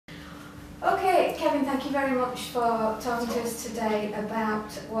Kevin, thank you very much for talking to us today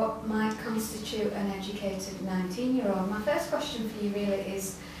about what might constitute an educated 19-year-old. My first question for you really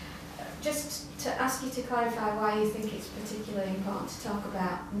is just to ask you to clarify why you think it's particularly important to talk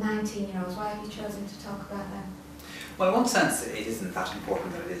about 19-year-olds. Why have you chosen to talk about them? Well, in one sense, it isn't that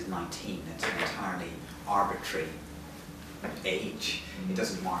important that it is 19. It's an entirely arbitrary age. It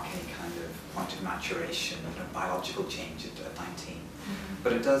doesn't mark any kind of point of maturation or biological change at 19.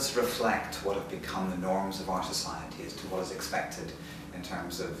 But it does reflect what have become the norms of our society as to what is expected in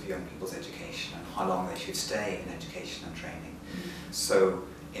terms of young people's education and how long they should stay in education and training. So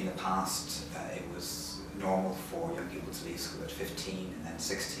in the past, it was normal for young people to leave school at 15 and then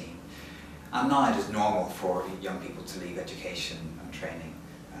 16. And now it is normal for young people to leave education and training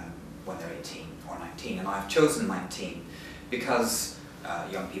when they're 18 or 19. And I've chosen 19 because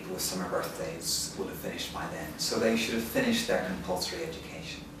young people with summer birthdays will have finished by then. So they should have finished their compulsory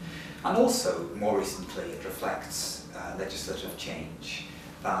education. And also, more recently, it reflects legislative change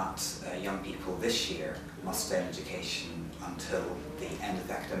that young people this year must stay in education until the end of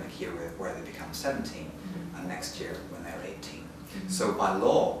the academic year where they become 17, and next year when they're 18. So by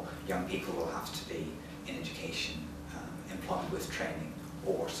law, young people will have to be in education, employment with training,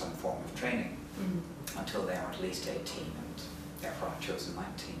 or some form of training until they are at least 18, and therefore I've chosen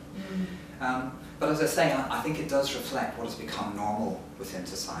 19. But as I say, I think it does reflect what has become normal within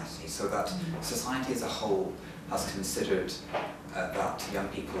society, so that society as a whole has considered that young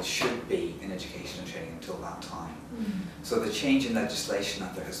people should be in education and training until that time. So the change in legislation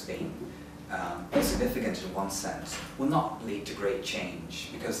that there has been, significant in one sense, will not lead to great change,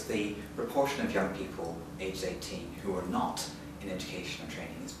 because the proportion of young people aged 18 who are not in education and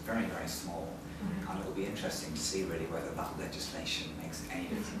training is very, very small. And it will be interesting to see really whether that legislation makes any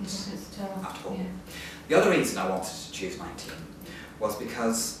difference at all. The other reason I wanted to choose 19 was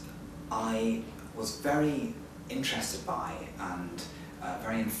because I was very interested by and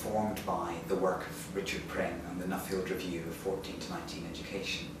very informed by the work of Richard Pring and the Nuffield Review of 14 to 19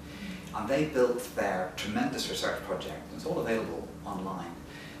 Education. And they built their tremendous research project, and it's all available online.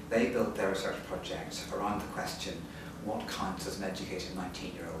 They built their research project around the question, what counts as an educated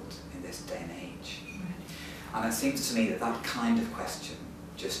 19-year-old in this day and age? And it seems to me that that kind of question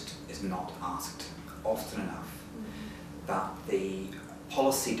just is not asked often enough. That the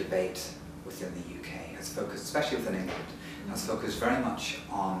policy debate within the UK has focused, especially within England, has focused very much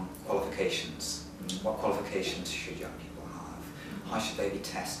on qualifications. What qualifications should young people have? How should they be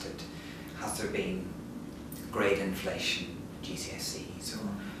tested? Has there been grade inflation, GCSEs,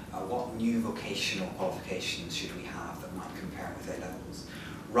 or what new vocational qualifications should we have that might compare with A-levels,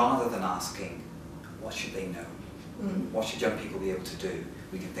 rather than asking, what should they know? What should young people be able to do?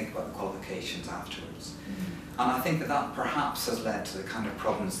 We can think about the qualifications afterwards. And I think that that perhaps has led to the kind of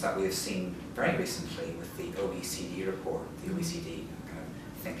problems that we have seen very recently with the OECD report, the OECD kind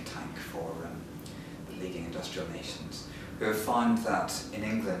of think tank for the leading industrial nations, who have found that in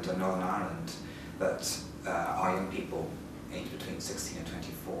England and Northern Ireland, that our young people aged between 16 and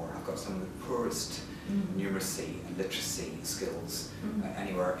 24 have got some of the poorest numeracy and literacy skills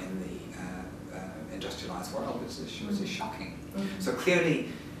anywhere in the industrialised world, which is shocking. So clearly,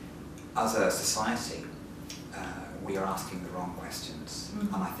 as a society, we are asking the wrong questions.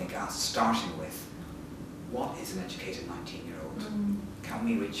 And I think starting with, what is an educated 19-year-old? Can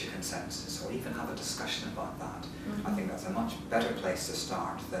we reach a consensus or even have a discussion about that? I think that's a much better place to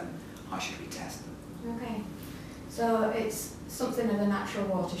start than how should we test them. Okay. So it's something of a natural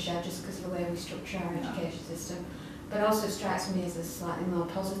watershed just because of the way we structure our education system, but also strikes me as a slightly more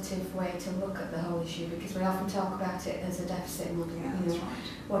positive way to look at the whole issue, because we often talk about it as a deficit model.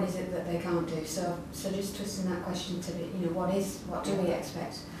 What is it that they can't do? So just twisting that question to be, what do we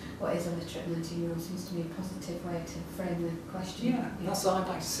expect? What is a literate 19-year-old seems to be a positive way to frame the question. That's how I'd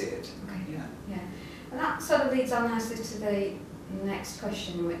like to see it. Okay. And that sort of leads on nicely to the next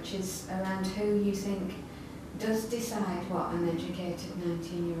question, which is around who you think does decide what an educated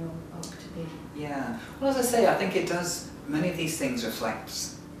 19-year-old ought to be. Well, as I say, I think it does, many of these things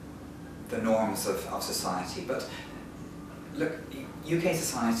reflect the norms of society, but look, UK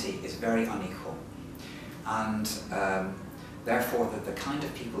society is very unequal, and therefore the kind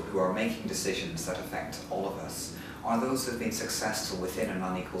of people who are making decisions that affect all of us are those who have been successful within an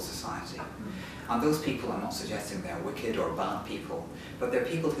unequal society. And those people, I'm not suggesting they're wicked or bad people, but they're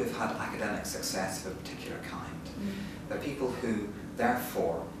people who've had academic success of a particular kind. They're people who,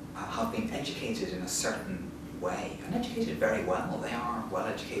 therefore, have been educated in a certain way, and educated very well. They are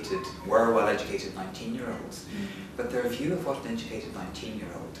well-educated, were well-educated 19-year-olds. But their view of what an educated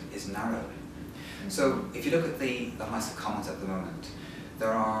 19-year-old is narrow. So if you look at the House of Commons at the moment,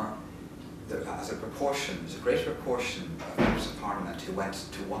 as a proportion, there's a greater proportion of members of Parliament who went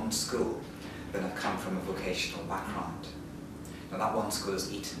to one school than have come from a vocational background. Now that one school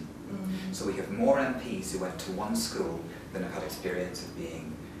is Eton. So we have more MPs who went to one school than have had experience of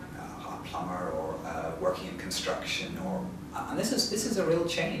being a plumber or working in construction, and this is a real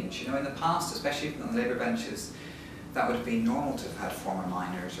change. In the past, especially on the Labour benches, that would have been normal to have had former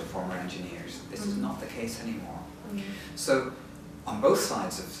miners or former engineers. This is not the case anymore. So on both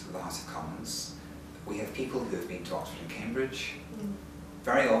sides of the House of Commons, we have people who have been to Oxford and Cambridge,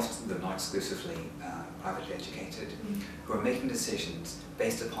 very often they're not exclusively privately educated, who are making decisions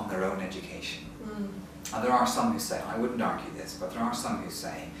based upon their own education. And there are some who say, I wouldn't argue this, but there are some who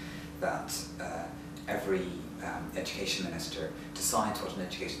say that every education minister decides what an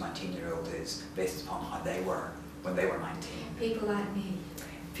educated 19-year-old is based upon how they were when they were 19. People like me.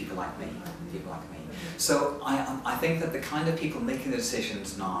 People like me. People like me. So I think that the kind of people making the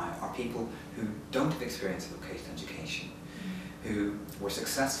decisions now are people who don't have experience of vocational education, who were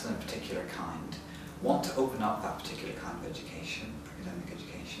successful in a particular kind, want to open up that particular kind of education, academic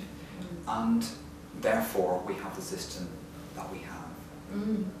education, and therefore we have the system that we have.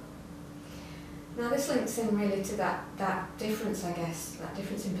 Now this links in really to that difference, I guess, that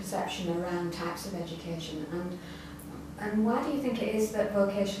difference in perception around types of education. And why do you think it is that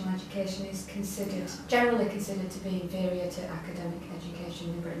vocational education is generally considered to be inferior to academic education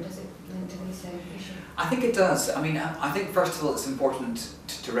in Britain? Does it link to these same issues? I think it does. I think first of all it's important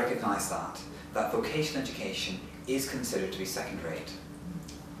to recognise that vocational education is considered to be second-rate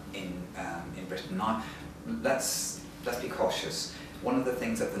in Britain. Now, let's be cautious. One of the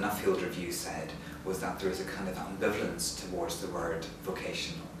things that the Nuffield Review said was that there is a kind of ambivalence towards the word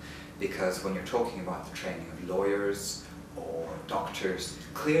vocational, because when you're talking about the training of lawyers or doctors,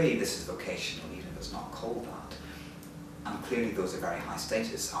 clearly this is vocational, even if it's not called that. And clearly those are very high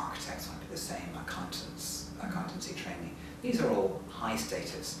status. Architects might be the same, accountancy training. These are all high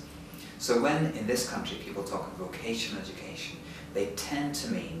status. So when in this country people talk of vocational education, they tend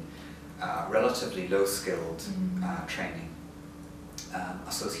to mean relatively low-skilled training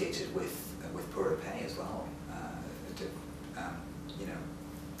associated with poorer pay as well.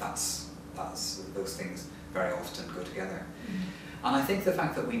 Those things very often go together. And I think the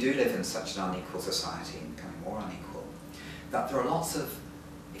fact that we do live in such an unequal society, and becoming more unequal, that there are lots of,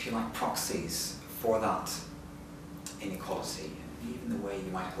 if you like, proxies for that inequality. Even the way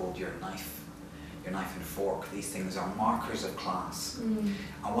you might hold your knife and fork, these things are markers of class. And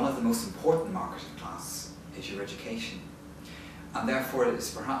one of the most important markers of class is your education. And therefore it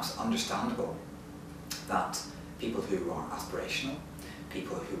is perhaps understandable that people who are aspirational,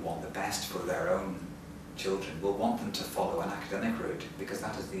 people who want the best for their own children, will want them to follow an academic route, because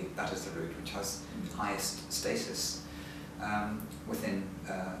that is the route which has highest status within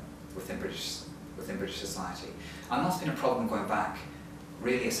British society. And that's been a problem going back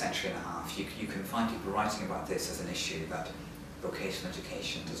really a century and a half. You can find people writing about this as an issue, that vocational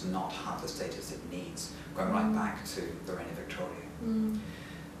education does not have the status it needs, going right back to the reign of Victoria. And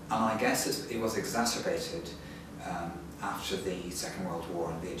I guess it was exacerbated after the Second World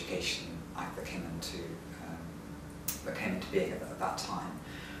War and the Education Act that came into being at that time,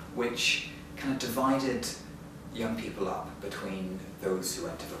 which kind of divided young people up between those who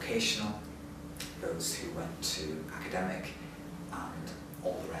went to vocational, those who went to academic, and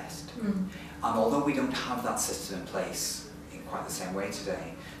all the rest. And although we don't have that system in place in quite the same way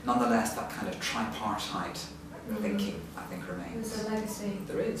today, nonetheless that kind of tripartite thinking, I think, remains. There's a legacy.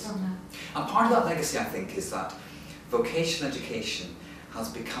 There is. From that. And part of that legacy, I think, is that vocational education has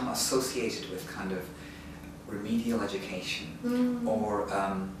become associated with kind of remedial education, or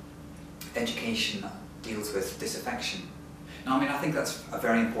education that deals with disaffection. Now, I think that's a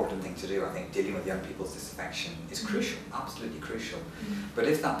very important thing to do. I think dealing with young people's disaffection is crucial, absolutely crucial. But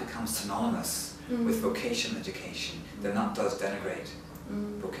if that becomes synonymous with vocational education, then that does denigrate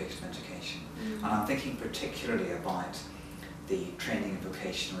vocational education. And I'm thinking particularly about the Training and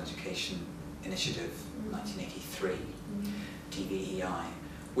Vocational Education Initiative, 1983, TVEI,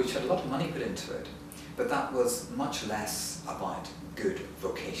 which had a lot of money put into it, but that was much less about good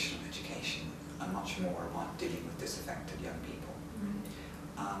vocational education and much more about dealing with disaffected young people.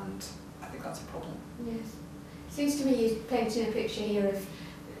 And I think that's a problem. Yes. Seems to me you're painting a picture here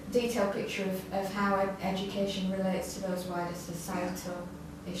detailed picture of how education relates to those wider societal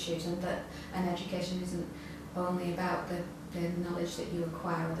issues, and that education isn't only about the knowledge that you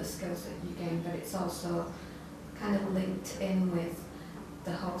acquire or the skills that you gain, but it's also kind of linked in with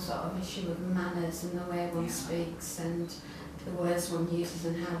the whole sort of issue of manners and the way one speaks and the words one uses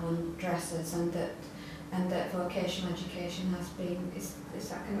and how one dresses, and that and that vocational education has been, is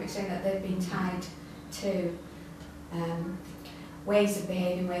that kind of what you're saying, that they've been tied to ways of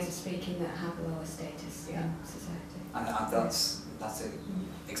behaving, ways of speaking that have lower status in society. And that's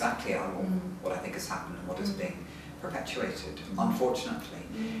exactly what I think has happened and what is being perpetuated, unfortunately.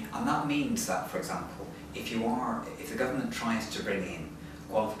 And that means that, for example, if the government tries to bring in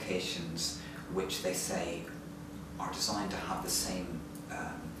qualifications which they say are designed to have the same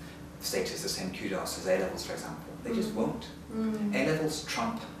status, the same kudos as A-levels, for example, they just won't. A-levels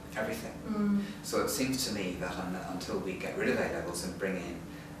trump everything. So it seems to me that until we get rid of A-levels and bring in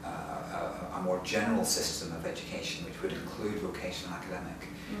a more general system of education which would include vocational academic,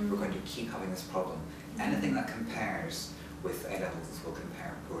 we're going to keep having this problem. Anything that compares with A-levels will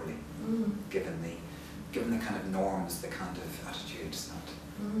compare poorly, given the kind of norms, the kind of attitudes that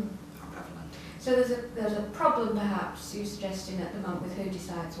are prevalent. So there's a problem, perhaps, you're suggesting at the moment with who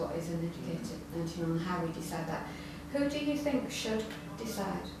decides what is an educated 19-year-old and how we decide that. Who do you think should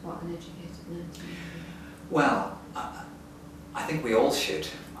decide what an educated 19-year-old? Well, I think we all should,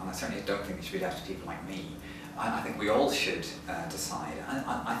 and I certainly don't think it should be left to people like me. I think we all should decide.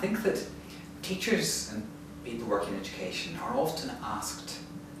 I think that teachers and people working in education are often asked,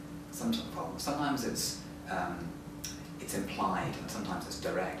 sometimes it's implied and sometimes it's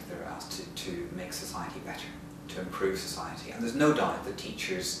direct, they're asked to make society better, to improve society. And there's no doubt that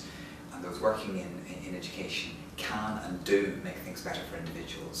teachers and those working in education can and do make things better for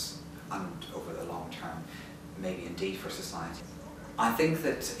individuals and over the long term, maybe indeed for society. I think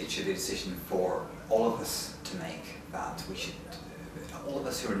that it should be a decision for all of us to make, that we should, all of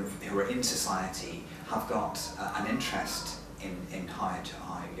us who are in society have got an interest in how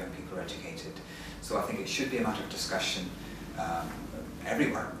young people are educated. So I think it should be a matter of discussion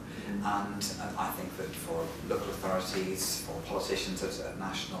everywhere. And I think that for local authorities, for politicians at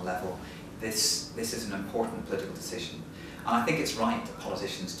national level, this is an important political decision. And I think it's right that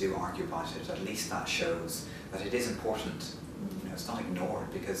politicians do argue about it. At least that shows that it is important. You know, it's not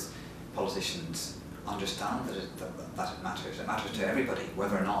ignored, because politicians understand that it matters. It matters to everybody,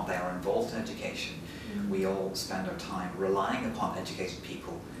 whether or not they are involved in education. We all spend our time relying upon educated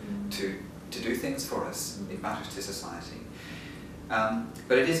people to do things for us. It matters to society.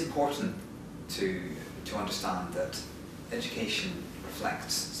 But it is important to understand that education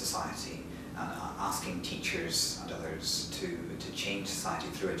reflects society, and asking teachers and others to change society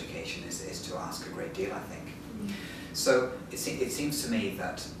through education is to ask a great deal, I think. So it seems to me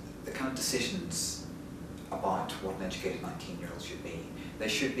that the kind of decisions about what an educated 19-year-old should be, they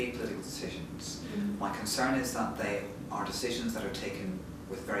should be political decisions. My concern is that they are decisions that are taken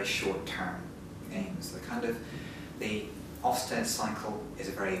with very short-term aims. The Ofsted cycle is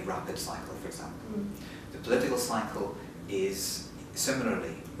a very rapid cycle, for example. The political cycle is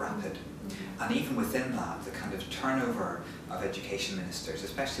similarly rapid. And even within that, the kind of turnover of education ministers,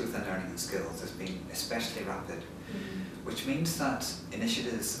 especially within learning and skills, has been especially rapid, which means that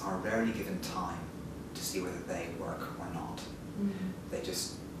initiatives are rarely given time to see whether they work or not. They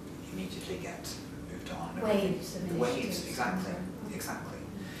just immediately get moved on. Waves of waves, exactly.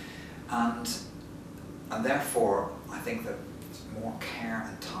 And therefore, I think that more care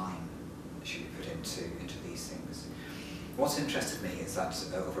and time should be put into these things. What's interested me is that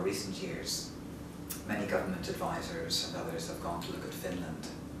over recent years, many government advisors and others have gone to look at Finland,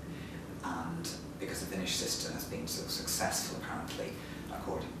 and because the Finnish system has been so successful, apparently,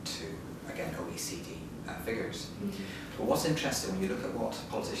 according to, again, OECD figures. But what's interesting, when you look at what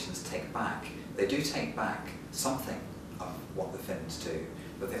politicians take back, they do take back something of what the Finns do,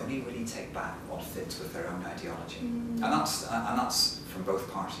 but they only really take back what fits with their own ideology. And that's from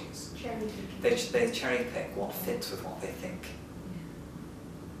both parties. They cherry pick what fits with what they think,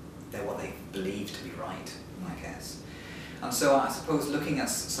 what they believe to be right, I guess. And so I suppose looking at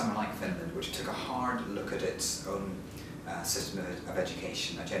somewhere like Finland, which took a hard look at its own system of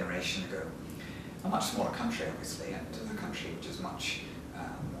education a generation ago, a much smaller country obviously, and a country which is much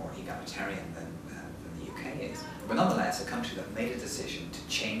more egalitarian than the UK is, but nonetheless a country that made a decision to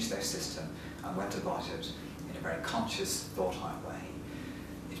change their system and went about it in a very conscious, thought-out way.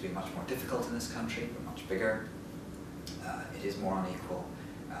 It'd be much more difficult in this country, we're much bigger, it is more unequal,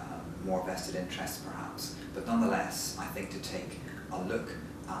 more vested interests perhaps, but nonetheless I think to take a look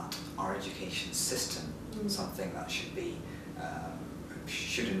at our education system, something that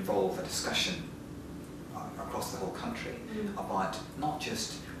should involve a discussion across the whole country about not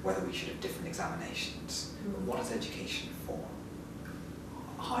just whether we should have different examinations, but what is education for?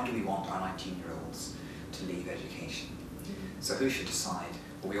 How do we want our 19-year-olds to leave education? So who should decide?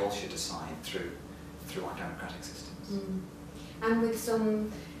 Well, we all should decide through our democratic systems. And with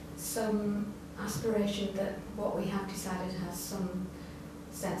some aspiration that what we have decided has some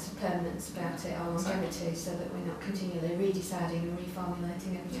sense of permanence about it, or longevity, so that we're not continually redeciding and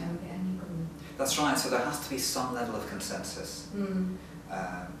reformulating every time we get a new government. That's right, so there has to be some level of consensus,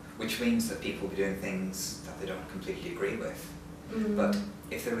 which means that people will be doing things that they don't completely agree with. But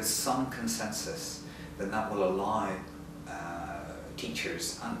if there is some consensus, then that will allow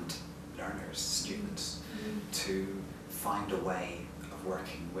teachers and learners, students, to find a way of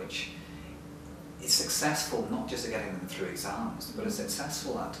working which is successful not just at getting them through exams, but is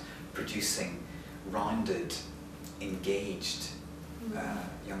successful at producing rounded, engaged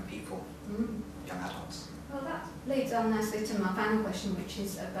young people, young adults. Well, that leads on nicely to my final question, which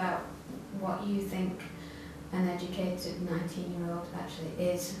is about what you think an educated 19-year-old actually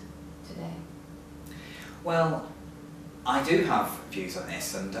is today. Well, I do have views on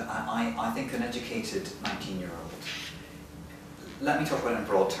this, and I think an educated 19-year-old, let me talk about it in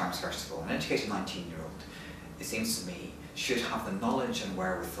broad terms first of all. An educated 19-year-old, it seems to me, should have the knowledge and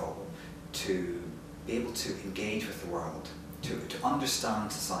wherewithal to be able to engage with the world, to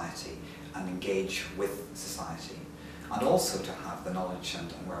understand society and engage with society, and also to have the knowledge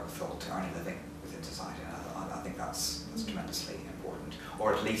and wherewithal to earn a living within society. And I think that's tremendously important,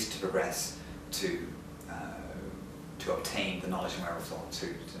 or at least to progress to obtain the knowledge and wherewithal to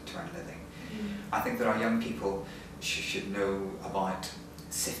earn a living. I think that our young people should know about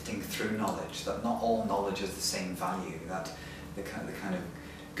sifting through knowledge, that not all knowledge is the same value, that the kind of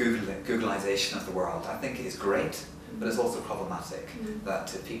Googleization of the world, I think, is great, but it's also problematic,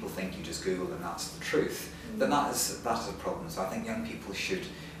 that if people think you just Google and that's the truth, then that is a problem. So I think young people should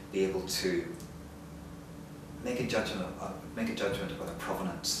be able to make a judgment about the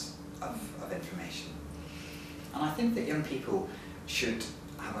provenance of information. And I think that young people should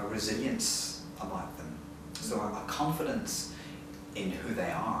have a resilience about them, so a confidence in who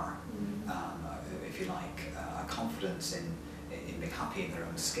they are, if you like, a confidence in being happy in their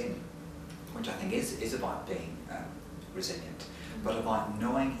own skin, which I think is about being resilient, but about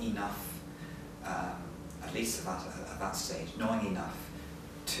knowing enough, at least at that stage, knowing enough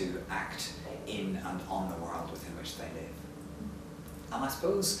to act in and on the world within which they live. And I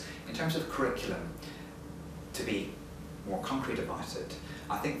suppose, in terms of curriculum, to be more concrete about it,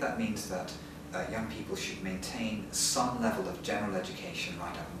 I think that means that young people should maintain some level of general education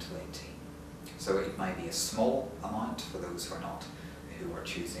right up until 18. So it might be a small amount for those who are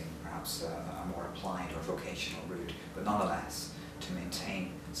choosing perhaps a more applied or vocational route, but nonetheless to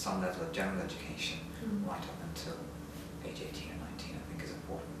maintain some level of general education right up until age 18 or 19, I think is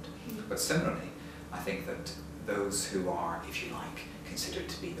important. But similarly, I think that those who are, if you like, considered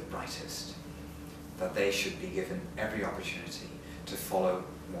to be the brightest, that they should be given every opportunity to follow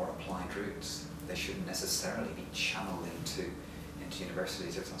more applied routes. They shouldn't necessarily be channeled into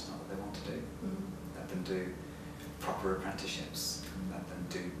universities if that's not what they want to do. Let them do proper apprenticeships, let them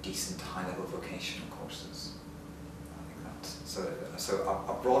do decent high-level vocational courses. I think that's so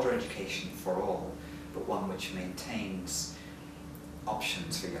a broader education for all, but one which maintains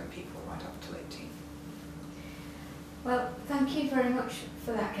options for young people right up till 18. Well, thank you very much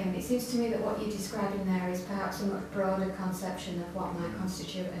for that, Ken. It seems to me that what you're describing there is perhaps a much broader conception of what might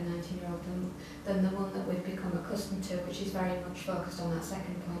constitute a 19-year-old than the one that we've become accustomed to, which is very much focused on that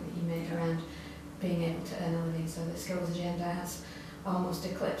second point that you made around being able to earn a living. So the skills agenda has almost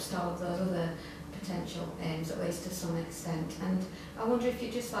eclipsed all of those other potential aims, at least to some extent. And I wonder if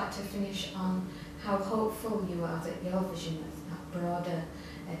you'd just like to finish on how hopeful you are that your vision of that broader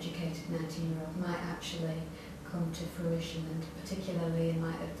educated 19-year-old might actually come to fruition, and particularly in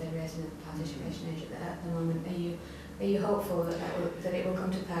light of the raising of participation age at the moment, are you hopeful that it will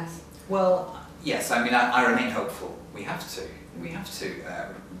come to pass? Well, yes. I mean, I remain hopeful. We have to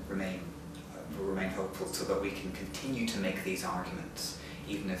remain hopeful so that we can continue to make these arguments,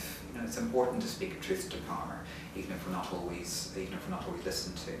 even if it's important to speak truth to power, even if we're not always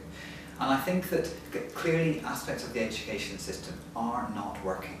listened to. And I think that clearly aspects of the education system are not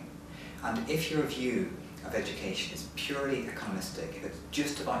working. And if your view of education is purely economistic, if it's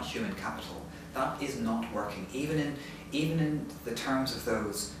just about human capital, that is not working, even in the terms of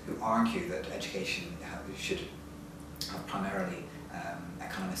those who argue that education should have primarily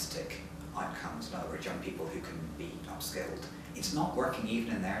economistic outcomes, in other words, young people who can be upskilled. It's not working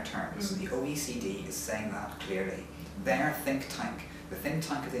even in their terms. The OECD is saying that clearly. Their think tank, the think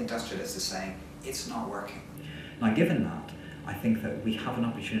tank of the industrialists, is saying it's not working. Now, given that, I think that we have an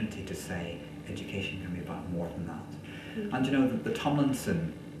opportunity to say education can be about more than that. And the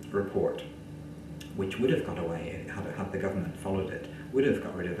Tomlinson report, which would have got away had the government followed it, would have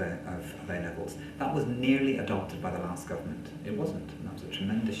got rid of A-levels. That was nearly adopted by the last government. It wasn't, and that was a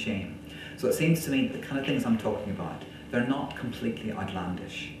tremendous shame. So it seems to me that the kind of things I'm talking about, they're not completely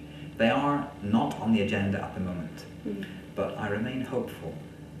outlandish. They are not on the agenda at the moment, but I remain hopeful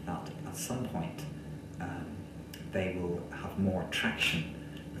that at some point they will have more traction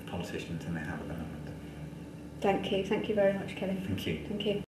with politicians than they have at the moment. Thank you very much, Kelly. Thank you. Thank you.